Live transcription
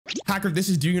Hacker, this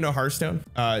is Do You Know Hearthstone?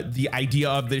 The idea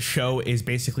of this show is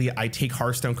basically I take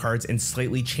Hearthstone cards and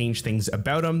slightly change things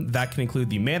about them. That can include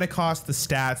the mana cost, the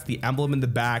stats, the emblem in the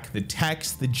back, the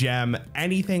text, the gem,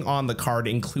 anything on the card,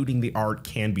 including the art,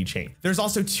 can be changed. There's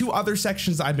also two other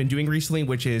sections I've been doing recently,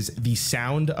 which is the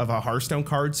sound of a Hearthstone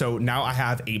card. So now I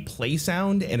have a play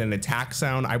sound and an attack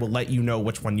sound. I will let you know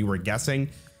which one you were guessing.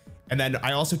 And then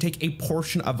I also take a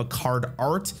portion of a card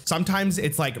art. Sometimes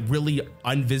it's like really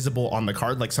invisible on the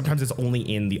card. Like sometimes it's only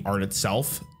in the art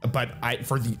itself. But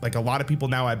like a lot of people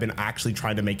now, I've been actually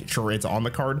trying to make sure it's on the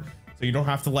card. So you don't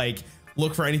have to like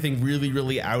look for anything really,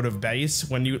 really out of base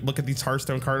when you look at these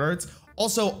Hearthstone card arts.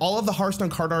 Also, all of the Hearthstone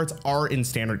card arts are in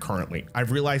standard currently.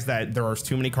 I've realized that there are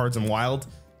too many cards in wild.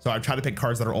 So I've tried to pick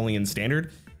cards that are only in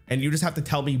standard. And you just have to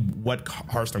tell me what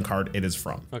Hearthstone card it is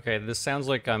from. Okay, this sounds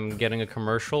like I'm getting a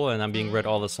commercial and I'm being read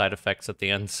all the side effects at the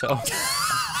end, so.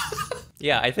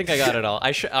 Yeah, I think I got it all.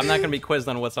 I'm not gonna be quizzed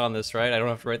on what's on this, right? I don't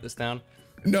have to write this down?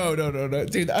 No.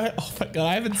 Dude, oh my God,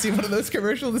 I haven't seen one of those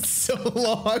commercials in so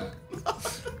long.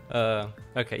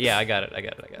 Okay, yeah, I got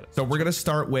it. So we're gonna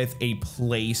start with a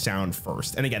play sound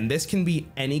first. And again, this can be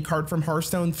any card from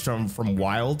Hearthstone, from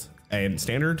Wild and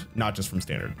Standard, not just from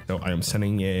Standard. So I am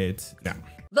sending it now.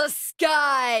 The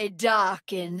sky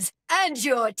darkens, and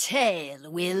your tale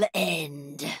will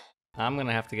end. I'm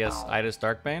gonna have to guess Idis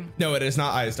Darkbane. No, it is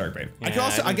not Idis Darkbane.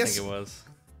 Yeah, I guess think it was.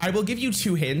 I will give you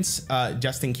 2 hints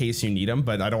just in case you need them,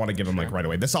 but I don't want to give them like right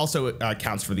away. This also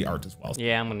counts for the art as well.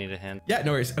 Yeah, I'm gonna need a hint. Yeah,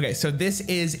 no worries. Okay, so this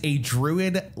is a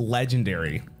druid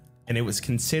legendary, and it was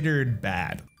considered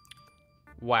bad.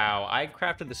 Wow, I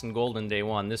crafted this in Golden Day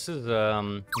 1. This is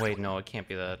wait, no, it can't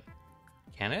be that.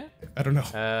 Can it? I don't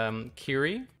know.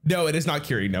 Kiri? No, it is not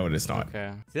Kiri. No, it is not.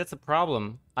 Okay. See, that's a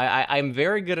problem. I'm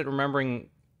very good at remembering,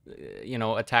 you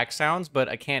know, attack sounds, but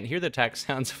I can't hear the attack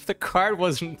sounds if the card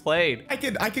wasn't played. I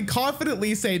can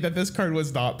confidently say that this card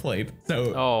was not played.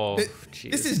 So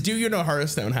this is Do You Know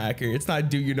Hearthstone, Hacker. It's not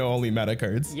Do You Know only meta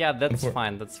cards. Yeah, that's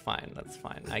fine. That's fine.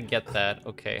 I get that.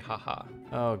 Okay, haha.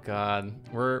 Oh God,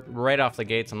 we're right off the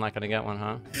gates. I'm not gonna get one,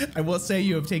 huh? I will say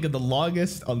you have taken the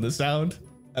longest on the sound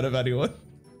out of anyone.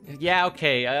 Yeah,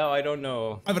 okay. I don't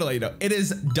know. I'm gonna let you know. It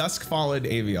is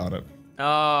Duskfallen Aviana.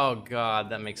 Oh God,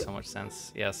 that makes so much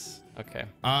sense. Yes. Okay.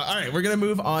 All right, we're gonna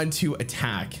move on to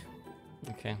attack.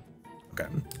 Okay.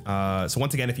 So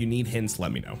once again, if you need hints,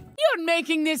 let me know. You're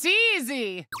making this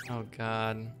easy. Oh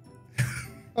God.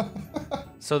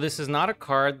 So this is not a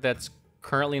card that's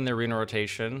currently in the arena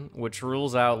rotation, which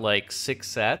rules out like 6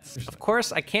 sets. Of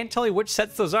course, I can't tell you which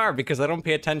sets those are because I don't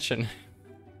pay attention.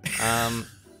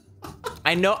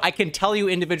 I know I can tell you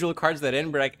individual cards that in,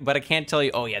 but I can't tell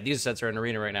you, oh yeah, these sets are in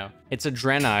arena right now. It's a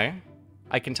Draenei.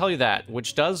 I can tell you that,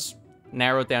 which does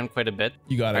narrow it down quite a bit.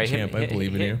 You got it, champ. I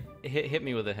believe in you. Hit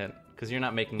me with a hint, because you're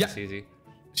not making this easy.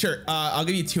 Sure, I'll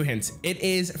give you 2 hints. It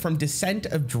is from Descent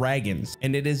of Dragons,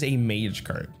 and it is a mage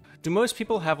card. Do most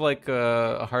people have like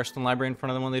a Hearthstone library in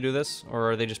front of them when they do this, or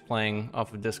are they just playing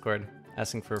off of Discord,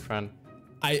 asking for a friend?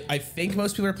 I think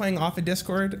most people are playing off of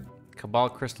Discord. Cabal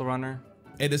Crystal Runner?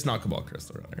 It is not Cabal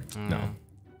Crystal Runner. No.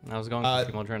 I was going for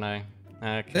Female Draenei.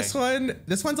 Okay. This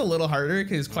one's a little harder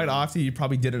because quite often you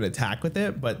probably did an attack with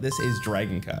it, but this is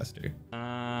Dragoncaster.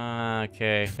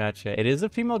 Okay, gotcha. It is a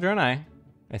female Draenei,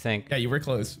 I think. Yeah, you were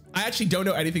close. I actually don't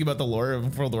know anything about the lore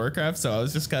of World of Warcraft, so I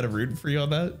was just kind of rooting for you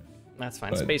on that. That's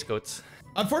fine. Space Goats.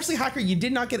 Unfortunately, Hacker, you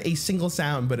did not get a single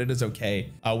sound, but it is okay.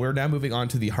 We're now moving on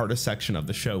to the hardest section of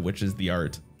the show, which is the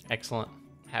art. Excellent.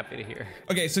 Happy to hear.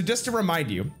 Okay, so just to remind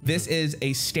you, this is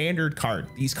a standard card.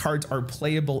 These cards are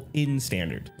playable in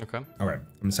standard. Okay. All right,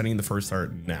 I'm sending the first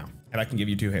art now, and I can give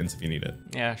you 2 hints if you need it.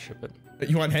 Yeah, ship it.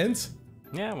 You want hints?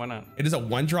 Yeah, why not? It is a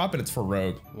 1-drop and it's for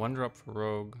Rogue. 1-drop for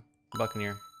Rogue.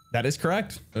 Buccaneer. That is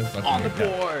correct. On the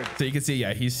board. So you can see,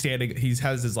 yeah, he's standing. He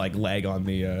has his like leg on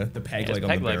the peg leg on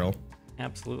the barrel.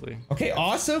 Absolutely. Okay,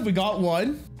 awesome. We got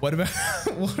one. What about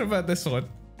what about this one?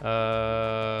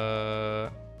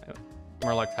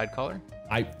 Murloc Tidecaller.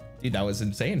 Dude, that was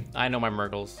insane. I know my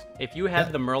Murgles. If you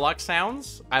had the Murloc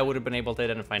sounds, I would have been able to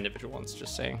identify individual ones,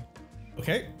 just saying.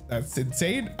 Okay, that's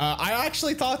insane. I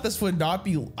actually thought this would not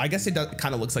be, I guess it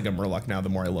kind of looks like a Murloc now the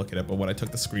more I look at it, but when I took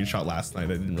the screenshot last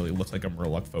night, it didn't really look like a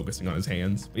Murloc focusing on his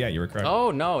hands. But yeah, you were correct. Oh,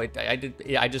 no, I did.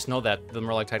 Yeah, I just know that the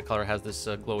Murloc Tidecaller has this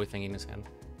glowy thing in his hand.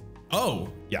 Oh,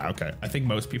 yeah, okay. I think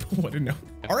most people wouldn't know.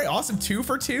 All right, awesome. 2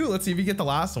 for 2. Let's see if you get the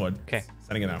last one. Okay.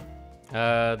 Sending it now.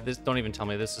 This, don't even tell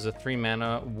me. This is a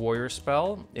 3-mana warrior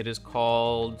spell. It is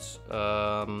called,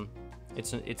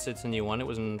 it's a new one. It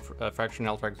was in Fractured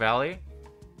Alterac Valley.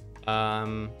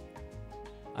 I'm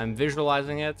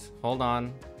visualizing it. Hold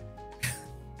on.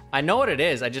 I know what it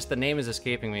is. The name is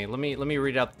escaping me. Let me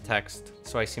read out the text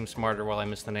so I seem smarter while I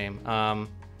miss the name.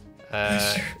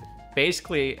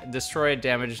 Basically, destroy a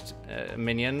damaged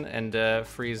minion and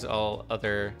freeze all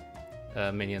other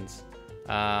minions.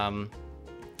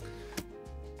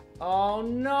 Oh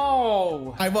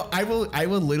no! I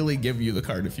will literally give you the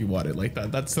card if you want it like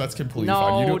that. That's completely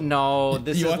fine. No.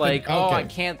 This is like, okay. oh, I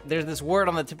can't. There's this word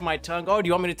on the tip of my tongue. Oh, do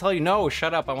you want me to tell you? No,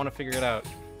 shut up. I want to figure it out.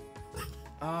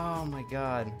 Oh my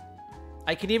god.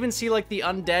 I can even see like the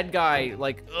undead guy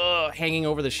like hanging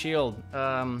over the shield.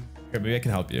 Here, maybe I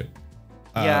can help you.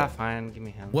 Yeah, fine. Give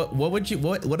me him.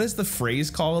 What is the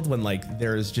phrase called when like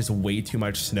there's just way too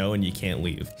much snow and you can't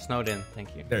leave? Snowed in.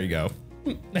 Thank you. There you go.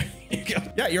 There you go.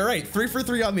 Yeah, you're right. 3 for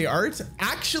 3 on the art.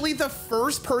 Actually, the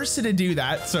first person to do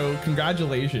that. So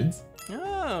congratulations.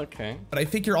 Oh, okay. But I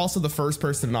think you're also the first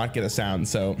person to not get a sound.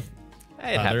 So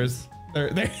Hey, it happens.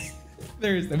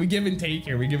 there's we give and take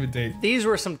here. We give and take. These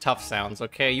were some tough sounds.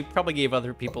 Okay, you probably gave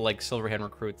other people like Silverhand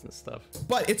recruits and stuff.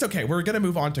 But it's okay. We're gonna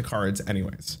move on to cards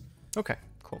anyways. Okay,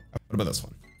 cool. What about this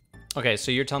one? Okay,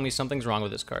 so you're telling me something's wrong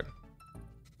with this card.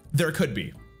 There could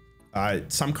be.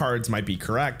 Some cards might be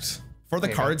correct. For the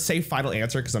cards, say final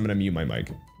answer because I'm gonna mute my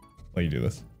mic while you do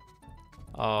this.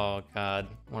 Oh god,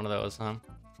 one of those, huh?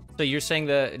 So you're saying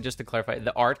that, just to clarify,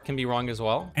 the art can be wrong as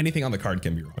well? Anything on the card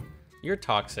can be wrong. You're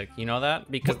toxic, you know that?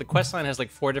 Because the quest line has like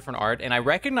 4 different art, and I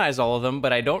recognize all of them,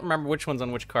 but I don't remember which one's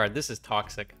on which card. This is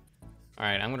toxic. All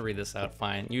right, I'm gonna read this out,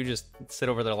 fine. You just sit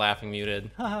over there laughing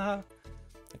muted.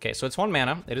 Okay, so it's 1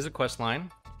 mana. It is a quest line.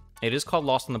 It is called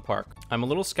Lost in the Park. I'm a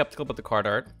little skeptical about the card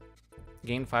art.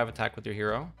 Gain 5 attack with your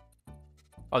hero.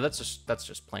 Oh, that's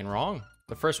just plain wrong.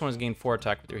 The first one is gain 4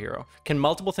 attack with your hero. Can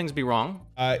multiple things be wrong?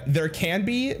 There can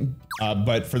be,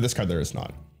 but for this card there is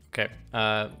not. Okay.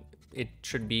 It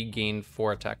should be gain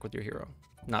 4 attack with your hero,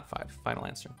 not 5. Final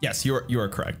answer. Yes, you are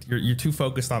correct. You're too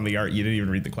focused on the art. You didn't even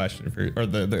read the question or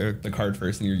the card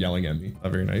first, and you're yelling at me.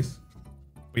 Not very nice.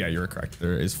 But yeah, you're correct.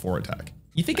 There is 4 attack.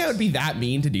 You think I would be that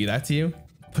mean to do that to you?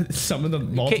 Put some of the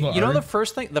multiple. Okay, you know the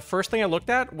first thing I looked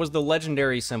at was the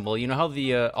legendary symbol. You know how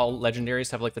the all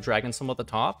legendaries have like the dragon symbol at the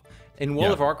top? In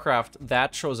World of Warcraft,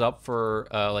 that shows up for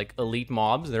like elite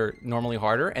mobs. They're normally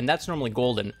harder, and that's normally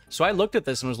golden. So I looked at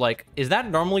this and was like, is that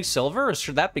normally silver or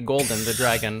should that be golden, the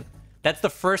dragon? That's the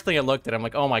first thing I looked at. I'm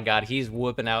like, oh my god, he's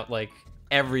whooping out like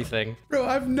everything. Bro,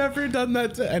 I've never done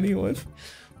that to anyone.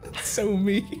 That's so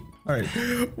mean. All right,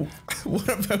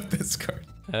 what about this card?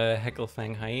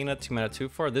 Hecklefang Hyena, 2 mana,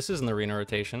 2/4. This is in the arena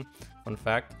rotation. Fun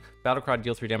fact. Battlecry,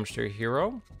 deal 3 damage to your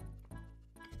hero.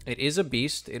 It is a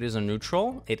beast. It is a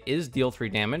neutral. It is deal 3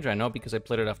 damage. I know because I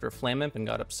played it after a Flame Imp and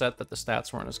got upset that the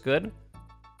stats weren't as good.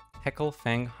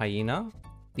 Hecklefang Hyena.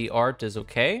 The art is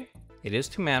okay. It is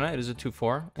 2 mana. It is a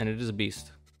 2/4, and it is a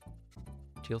beast.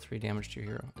 Deal 3 damage to your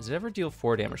hero. Does it ever deal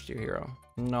 4 damage to your hero?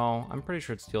 No, I'm pretty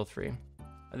sure it's deal 3.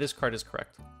 This card is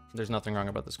correct. There's nothing wrong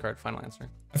about this card. Final answer.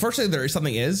 Unfortunately, there is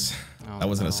something that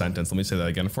wasn't a sentence. Let me say that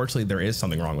again. Unfortunately, there is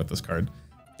something wrong with this card.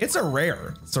 It's a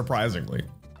rare, surprisingly.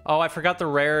 Oh, I forgot the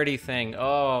rarity thing.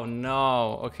 Oh,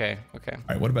 no. Okay. All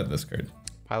right, what about this card?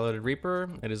 Piloted Reaper.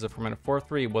 It is a 4 mana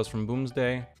 4/3. It was from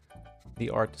Boomsday. The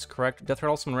art is correct. Death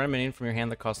Rattle, summon a random minion from your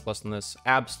hand that costs less than this.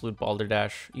 Absolute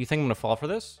balderdash. You think I'm going to fall for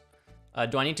this?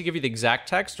 Do I need to give you the exact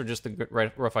text or just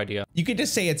the rough idea? You could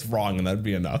just say it's wrong and that'd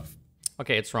be enough.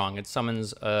 Okay, it's wrong. It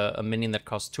summons a minion that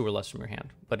costs 2 or less from your hand,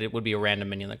 but it would be a random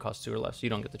minion that costs 2 or less.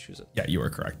 You don't get to choose it. Yeah, you are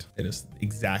correct. It is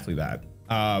exactly that.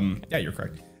 Yeah, you're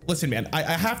correct. Listen, man, I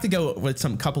have to go with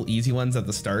some couple easy ones at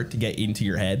the start to get into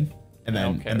your head, and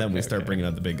then we start bringing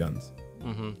out the big guns.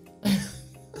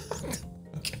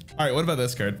 Okay. All right, what about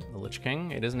this card? The Lich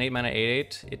King. It is an 8 mana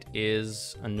 8/8. It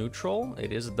is a neutral.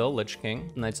 It is the Lich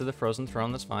King. Knights of the Frozen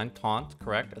Throne. That's fine. Taunt.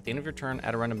 Correct. At the end of your turn,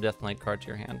 add a random Death Knight card to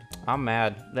your hand. I'm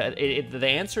mad. The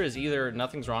answer is either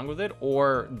nothing's wrong with it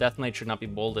or Death Knight should not be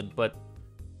bolded. But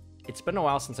it's been a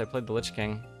while since I played the Lich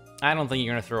King. I don't think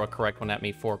you're gonna throw a correct one at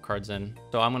me 4 cards in.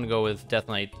 So I'm gonna go with Death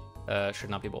Knight should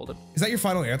not be bolded. Is that your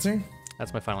final answer?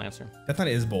 That's my final answer. Death Knight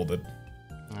is bolded.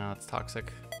 Oh, it's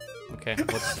toxic. Okay.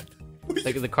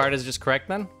 The card is just correct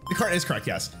then? The card is correct,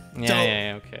 yes.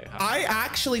 Yeah, okay. I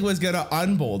actually was gonna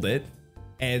unbold it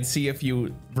and see if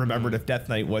you remembered if Death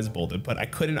Knight was bolded, but I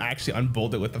couldn't actually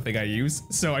unbold it with the thing I use,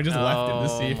 so I just left it to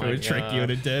see if it would trick you,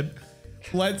 and it did.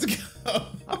 Let's go.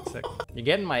 Toxic. You're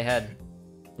getting in my head.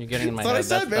 You're getting in my head. What I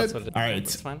said, that's what it is. All right.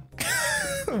 That's fine.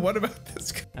 What about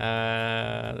this?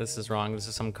 This is wrong. This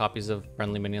is some copies of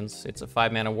Friendly Minions. It's a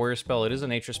 5 mana warrior spell. It is a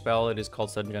nature spell. It is called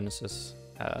Sudden Genesis.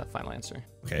 Final answer.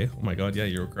 Okay. Oh my god. Yeah,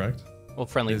 you were correct. Well,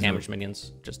 friendly damage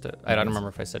minions. Just to, I don't remember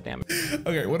if I said damage.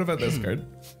 Okay. What about this card?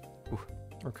 Ooh,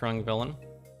 recurring villain.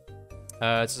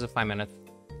 This is a 5 mana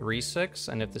 3/6,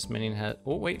 and if this minion has...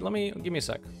 Oh, wait, give me a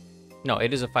sec. No,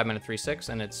 it is a 5-mana 3/6,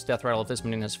 and it's Death Rattle if this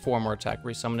minion has 4 more attack.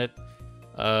 Resummon it.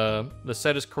 The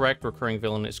set is correct. Recurring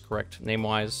Villain is correct.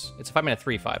 Name-wise, it's a 5-mana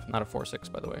 3/5, not a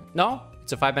 4/6, by the way. No,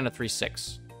 it's a 5-mana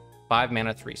 3/6.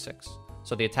 5-mana 3/6.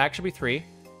 So the attack should be 3,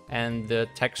 and the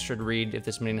text should read, if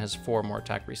this minion has 4 more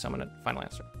attack, resummon it. Final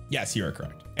answer. Yes, you are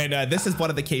correct. And this is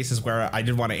one of the cases where I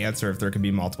did want to answer if there could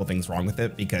be multiple things wrong with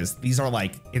it, because these are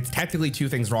like, it's technically 2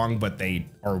 things wrong, but they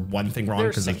are 1 thing wrong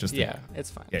because it's just... Yeah,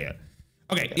 it's fine. Yeah.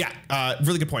 Okay, yeah,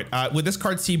 really good point. Would this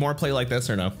card see more play like this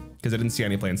or no? Because I didn't see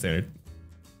any play in standard.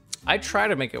 I tried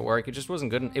to make it work. It just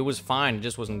wasn't good. It was fine. It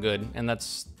just wasn't good. And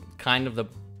that's kind of the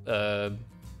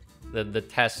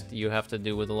test you have to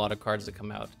do with a lot of cards that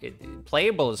come out.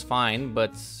 Playable is fine,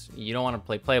 but you don't want to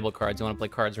play playable cards. You want to play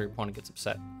cards where your opponent gets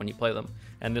upset when you play them.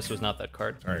 And this was not that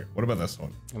card. All right, what about this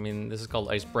one? I mean, this is called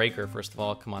Icebreaker, first of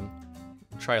all. Come on.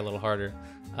 Try a little harder.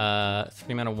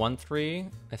 3 mana 1/3.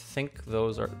 I think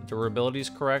those are... Durability is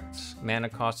correct. Mana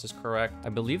cost is correct. I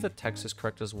believe the text is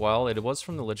correct as well. It was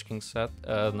from the Lich King set,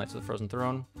 Knights of the Frozen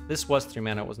Throne. This was 3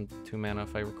 mana. It wasn't 2 mana,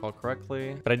 if I recall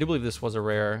correctly. But I do believe this was a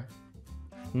rare.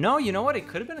 No, you know what? It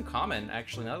could have been a common,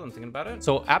 actually, now that I'm thinking about it.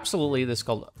 So absolutely, this is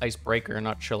called Icebreaker,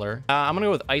 not Chiller. I'm going to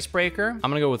go with Icebreaker. I'm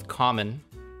going to go with Common.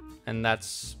 And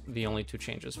that's the only 2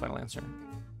 changes. Final answer.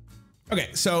 Okay,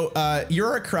 so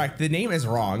you're correct. The name is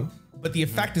wrong, but the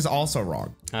effect is also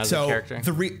wrong. So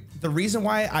the reason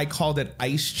why I called it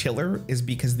Ice Chiller is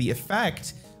because the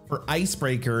effect for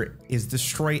Icebreaker is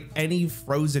destroy any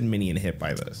frozen minion hit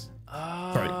by this.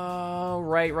 Oh,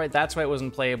 right. That's why it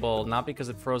wasn't playable, not because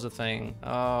it froze a thing.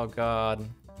 Oh, God.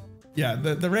 Yeah,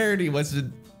 the rarity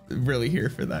wasn't really here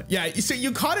for that. Yeah, so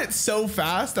you caught it so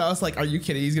fast. I was like, are you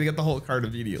kidding? He's gonna get the whole card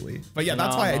immediately. But yeah,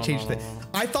 that's why I changed it.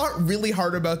 I thought really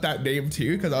hard about that name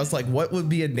too, because I was like, what would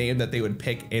be a name that they would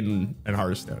pick in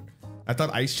Hearthstone? I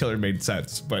thought Ice Chiller made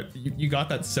sense, but you got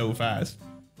that so fast.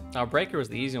 Oh, Breaker was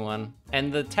the easy one,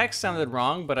 and the text sounded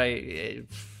wrong, but I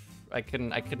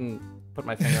couldn't put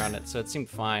my finger on it, so it seemed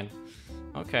fine.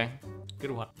 Okay,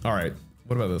 good one. All right,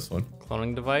 what about this one?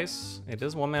 Cloning Device. It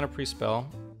is 1 mana pre-spell.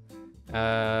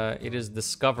 It is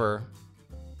Discover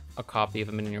a copy of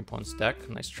a minion in your opponent's deck.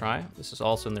 Nice try. This is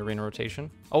also in the arena rotation.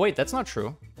 Oh wait, that's not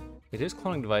true. It is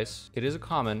Cloning Device. It is a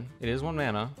common. It is 1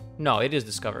 mana. No, it is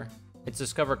Discover. It's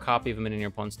Discover a copy of a minion in your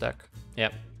opponent's deck.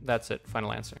 Yep, that's it.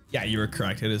 Final answer. Yeah, you were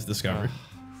correct. It is Discover.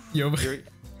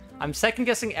 I'm second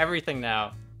guessing everything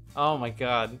now. Oh my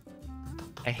god.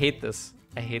 I hate this.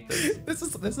 I hate this.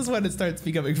 This is when it starts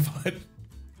becoming fun.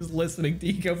 Just listening to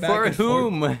you go back. For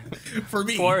whom? For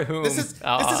me. For whom? This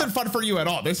isn't fun for you at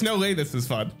all. There's no way this is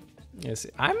fun. Yes,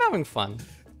 I'm having fun.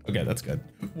 Okay, that's good.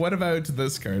 What about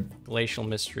this card? Glacial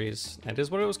Mysteries. That is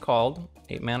what it was called.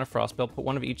 8 mana Frostspell. Put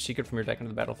 1 of each secret from your deck into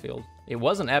the battlefield. It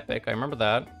was an epic. I remember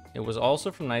that. It was also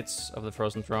from Knights of the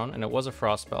Frozen Throne, and it was a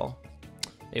Frostspell.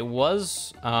 It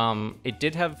was. It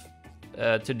did have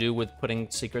to do with putting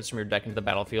secrets from your deck into the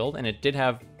battlefield, and it did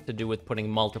have to do with putting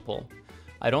multiple.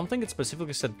 I don't think it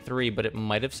specifically said 3, but it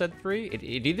might have said 3. It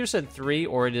either said 3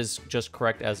 or it is just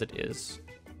correct as it is.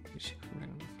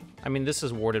 I mean, this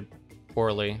is worded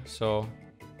poorly, so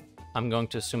I'm going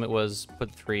to assume it was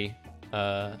put 3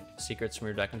 secrets from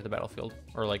your deck into the battlefield,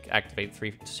 or like activate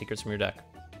 3 secrets from your deck.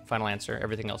 Final answer.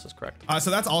 Everything else is correct. So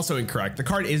that's also incorrect. The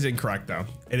card is incorrect though.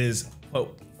 It is.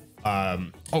 Oh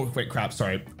wait, crap.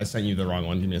 Sorry, I sent you the wrong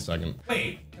one. Give me a second.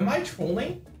 Wait, am I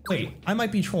trolling? Wait, I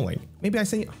might be trolling. Maybe I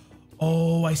sent you.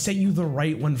 Oh, I sent you the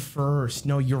right one first.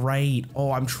 No, you're right.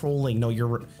 Oh, I'm trolling. No, you're.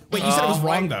 Wait, you said it was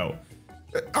wrong though.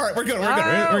 All right, we're good.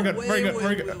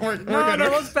 We're good. No,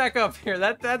 let's back up here.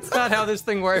 That's not how this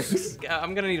thing works.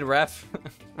 I'm gonna need a ref.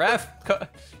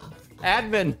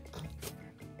 Admin.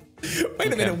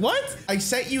 Wait a minute. What? I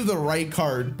sent you the right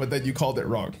card, but then you called it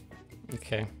wrong.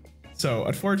 Okay. So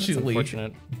unfortunately,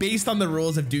 based on the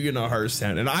rules of Do You Know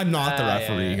Hearthstone, and I'm not the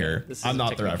referee here. This is I'm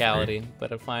not the referee.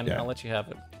 But I'm fine. Yeah. I'll let you have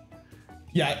it.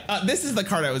 Yeah, this is the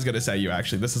card I was gonna send you.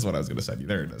 Actually, this is what I was gonna send you.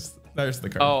 There it is. There's the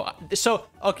card. Oh, so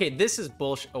okay, this is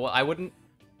bullshit. Well, I wouldn't.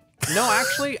 No,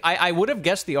 actually, I would have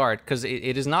guessed the art because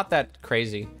it is not that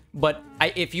crazy. But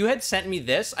if you had sent me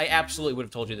this, I absolutely would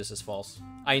have told you this is false.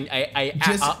 I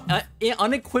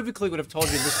unequivocally would have told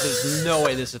you there's no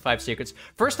way this is 5 secrets.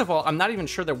 First of all, I'm not even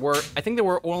sure there were. I think there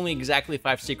were only exactly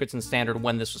 5 secrets in standard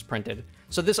when this was printed.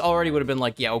 So this already would have been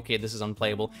like, yeah, okay, this is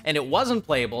unplayable, and it wasn't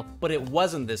playable, but it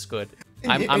wasn't this good.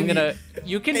 I'm gonna.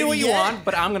 You can do what you want,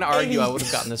 but I'm gonna argue I would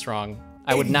have gotten this wrong.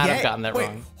 I would not have gotten that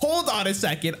wrong. Hold on a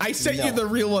second. I sent you the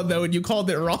real one though, and you called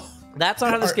it wrong. That's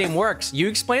not how this game works. You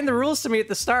explained the rules to me at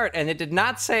the start, and it did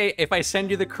not say if I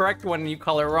send you the correct one and you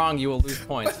call it wrong, you will lose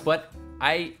points. But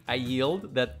I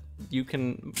yield that you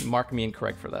can mark me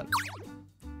incorrect for that.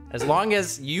 As long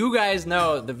as you guys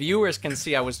know, the viewers can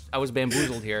see I was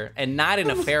bamboozled here, and not in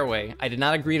a fair way. I did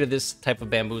not agree to this type of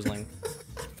bamboozling.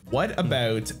 What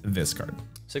about this card?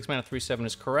 6 mana 3/7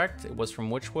 is correct. It was from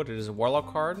Witchwood. It is a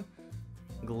Warlock card.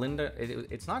 Glinda.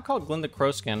 It's not called Glinda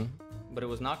Crowskin, but it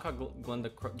was not called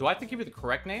Glinda. Do I have to give you the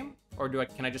correct name, or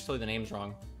can I just tell you the name's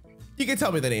wrong? You can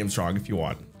tell me the name's wrong if you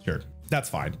want. Sure, that's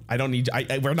fine. I don't need.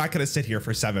 We're not gonna sit here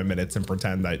for 7 minutes and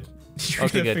pretend that. You're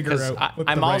okay, good. Because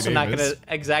I'm also not gonna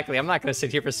exactly. I'm not gonna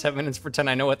sit here for 7 minutes and pretend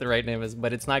I know what the right name is,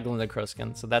 but it's not Glinda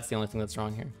Crowskin, so that's the only thing that's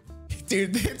wrong here.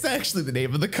 Dude, it's actually the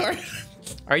name of the card.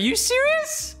 Are you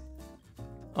serious?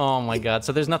 Oh my god.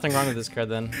 So there's nothing wrong with this card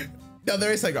then. No,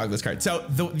 there is something wrong with this card. So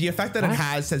the effect that it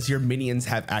has says your minions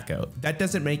have echo. That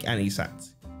doesn't make any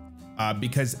sense.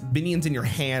 Because minions in your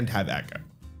hand have echo,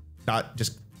 not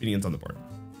just minions on the board.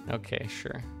 Okay,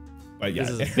 sure. But yeah,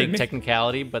 this is a big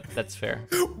technicality, but that's fair.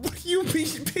 What do you mean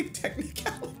big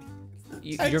technicality?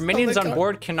 Your minions on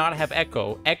board cannot have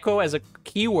echo. Echo as a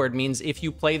keyword means if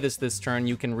you play this turn,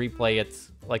 you can replay it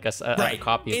like a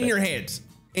copy of it. In your hand.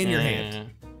 In your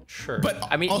hand. Sure. But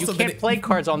I mean, you can't play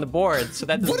cards on the board, so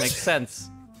that doesn't make sense.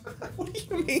 What do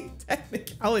you mean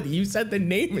technicality? You said the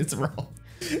name is wrong.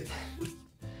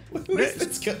 Who is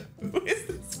this guy? Who is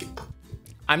this guy?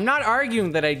 I'm not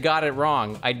arguing that I got it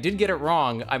wrong. I did get it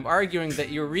wrong. I'm arguing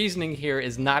that your reasoning here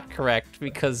is not correct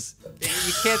because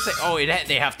you can't say, oh,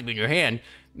 they have to be in your hand.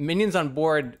 Minions on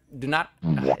board do not...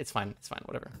 It's fine. It's fine.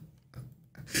 Whatever.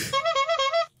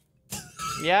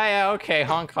 Yeah, okay.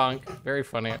 Honk, honk. Very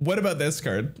funny. What about this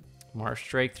card? Marsh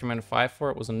Drake, 3 mana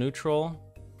 5/4. It was a neutral.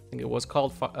 I think it was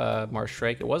called Marsh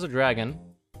Drake. It was a dragon.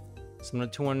 Summon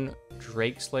a 2/1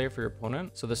 Drake Slayer for your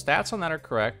opponent. So the stats on that are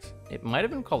correct. It might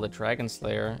have been called a Dragon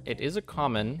Slayer. It is a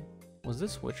common. Was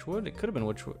this Witchwood? It could have been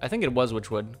Witchwood. I think it was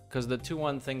Witchwood because the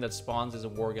 2/1 thing that spawns is a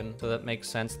Worgen. So that makes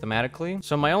sense thematically.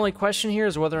 So my only question here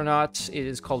is whether or not it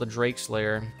is called a Drake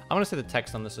Slayer. I'm going to say the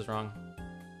text on this is wrong.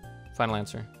 Final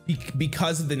answer.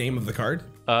 Because of the name of the card?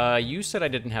 You said I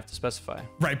didn't have to specify.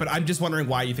 Right, but I'm just wondering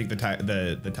why you think the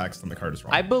text on the card is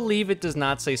wrong. I believe it does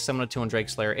not say summon a 2/1 Drake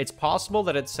Slayer. It's possible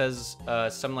that it says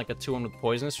summon like a 2/1 with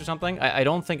poisonous or something. I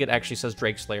don't think it actually says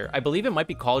Drake Slayer. I believe it might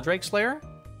be called Drake Slayer,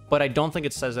 but I don't think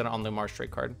it says it on the Marsh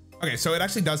Drake card. Okay, so it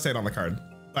actually does say it on the card.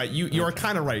 But you are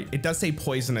kind of right. It does say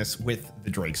poisonous with the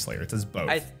Drake Slayer. It says both.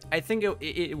 I think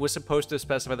it was supposed to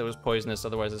specify that it was poisonous.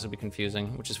 Otherwise, this would be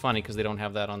confusing, which is funny because they don't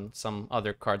have that on some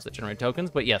other cards that generate tokens.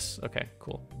 But yes, okay,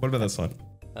 cool. What about this one?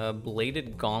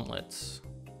 Bladed Gauntlets.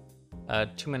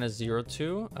 2 mana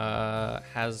 0/2.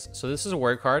 So this is a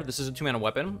warrior card. This is a 2 mana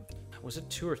weapon. Was it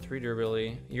 2 or 3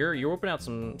 durability? You're opening out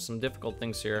some difficult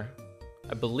things here.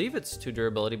 I believe it's 2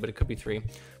 durability, but it could be 3.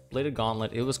 Bladed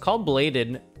Gauntlet. It was called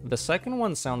Bladed. The second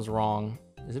one sounds wrong.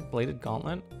 Is it Bladed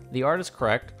Gauntlet? The art is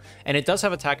correct. And it does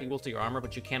have attack equal to your armor,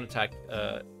 but you can't attack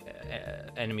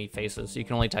enemy faces. You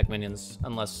can only attack minions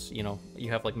unless, you know, you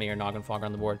have like Mayor Noggenfogger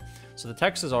on the board. So the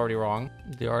text is already wrong.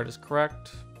 The art is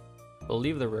correct. I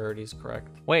believe the rarity is correct.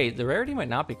 Wait, the rarity might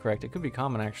not be correct. It could be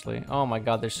common, actually. Oh my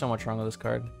god, there's so much wrong with this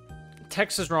card.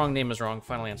 Text is wrong, name is wrong.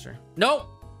 Final answer. No!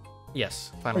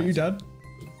 Yes, final answer. Are you done?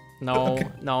 No, okay.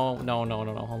 no. Hold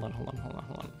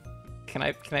on. Can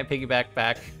I piggyback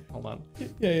back? Hold on.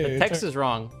 Yeah. The text is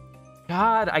wrong.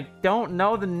 God, I don't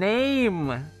know the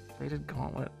name. Bladed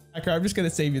Gauntlet. I'm just gonna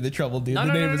save you the trouble, dude. No,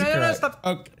 the name is correct. Stop.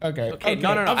 Okay. No.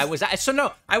 I was actually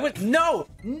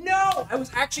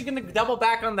gonna double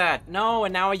back on that. No,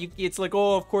 and now it's like,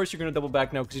 oh, of course you're gonna double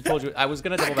back now because you told you I was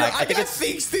gonna double back. I think it's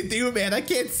things to do, man. I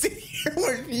can't sit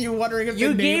here you wondering if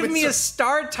you gave me a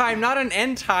start time, not an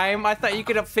end time. I thought you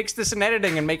could have fixed this in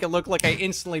editing and make it look like I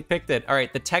instantly picked it. All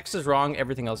right, the text is wrong.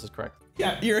 Everything else is correct.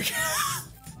 Yeah, you're.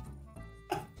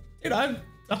 Dude, all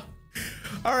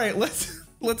right.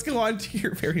 Let's go on to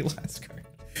your very last card.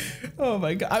 Oh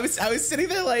my god, I was sitting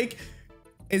there like,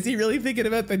 is he really thinking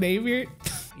about the name here?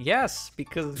 Yes,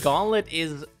 because Gauntlet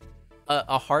is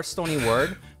a Hearthstone-y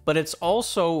word, but it's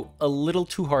also a little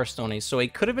too Hearthstone-y, so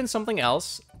it could have been something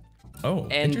else. Oh,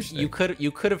 and interesting.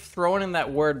 you could have thrown in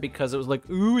that word because it was like,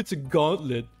 ooh, it's a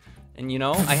gauntlet. And you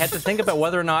know, I had to think about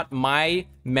whether or not my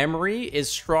memory is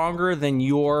stronger than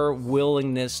your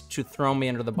willingness to throw me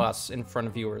under the bus in front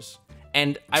of viewers.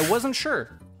 And I wasn't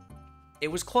sure. It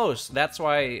was close. That's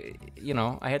why, you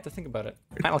know, I had to think about it.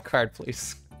 Final card,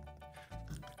 please.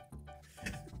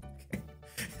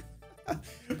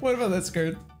 What about this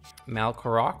card?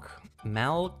 Malkorok.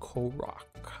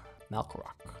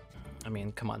 I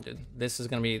mean, come on, dude. This is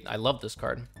gonna be... I love this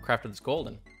card. Crafted this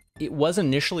golden. It was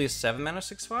initially a 7 mana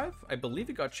 6/5. I believe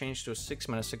it got changed to a 6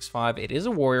 mana 6/5. It is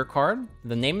a warrior card.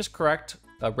 The name is correct.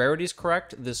 Rarity's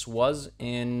correct. This was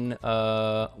in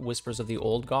Whispers of the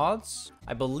Old Gods.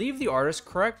 I believe the art is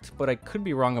correct, but I could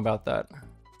be wrong about that.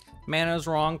 Mana is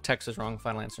wrong, text is wrong.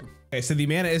 Final answer. Okay, so the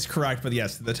mana is correct, but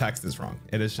yes, the text is wrong.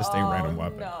 It is just a random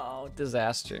weapon. No,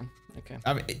 disaster. Okay.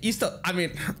 I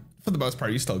mean, for the most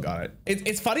part, you still got it.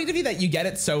 It's funny to me that you get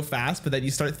it so fast, but then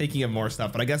you start thinking of more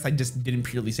stuff. But I guess I just didn't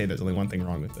purely say there's only one thing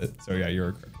wrong with it. So yeah,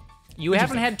 you're correct. You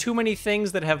haven't had too many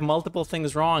things that have multiple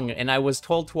things wrong, and I was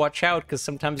told to watch out because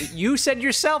sometimes you said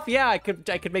yourself, yeah, I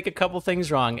could make a couple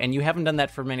things wrong, and you haven't done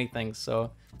that for many things.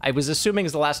 So I was assuming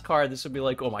as the last card, this would be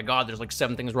like, oh my god, there's like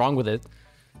 7 things wrong with it.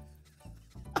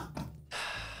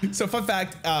 So fun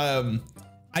fact,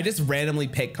 I just randomly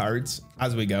pick cards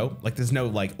as we go. Like there's no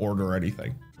like order or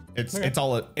anything. It's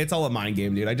all a mind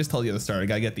game, dude. I just told you at the start. I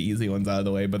gotta get the easy ones out of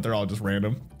the way, but they're all just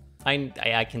random.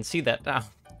 I can see that now.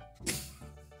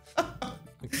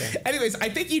 Okay. Anyways, I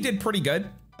think you did pretty good.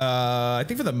 I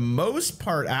think for the most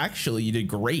part, actually, you did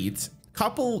great.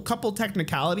 Couple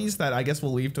technicalities that I guess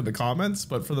we'll leave to the comments,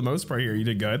 but for the most part here, you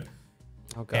did good.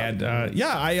 Okay. And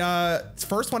yeah, I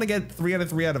first want to get 3 out of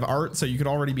 3 out of art, so you could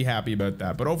already be happy about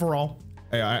that. But overall,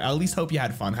 I at least hope you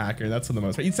had fun, Hacker. That's for the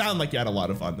most part. You sound like you had a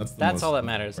lot of fun. That's all that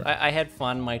matters. I had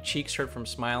fun. My cheeks hurt from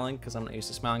smiling because I'm not used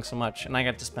to smiling so much, and I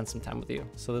got to spend some time with you.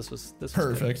 So this was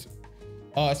perfect.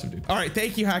 Awesome, dude. All right,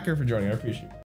 thank you, Hacker, for joining. I appreciate it.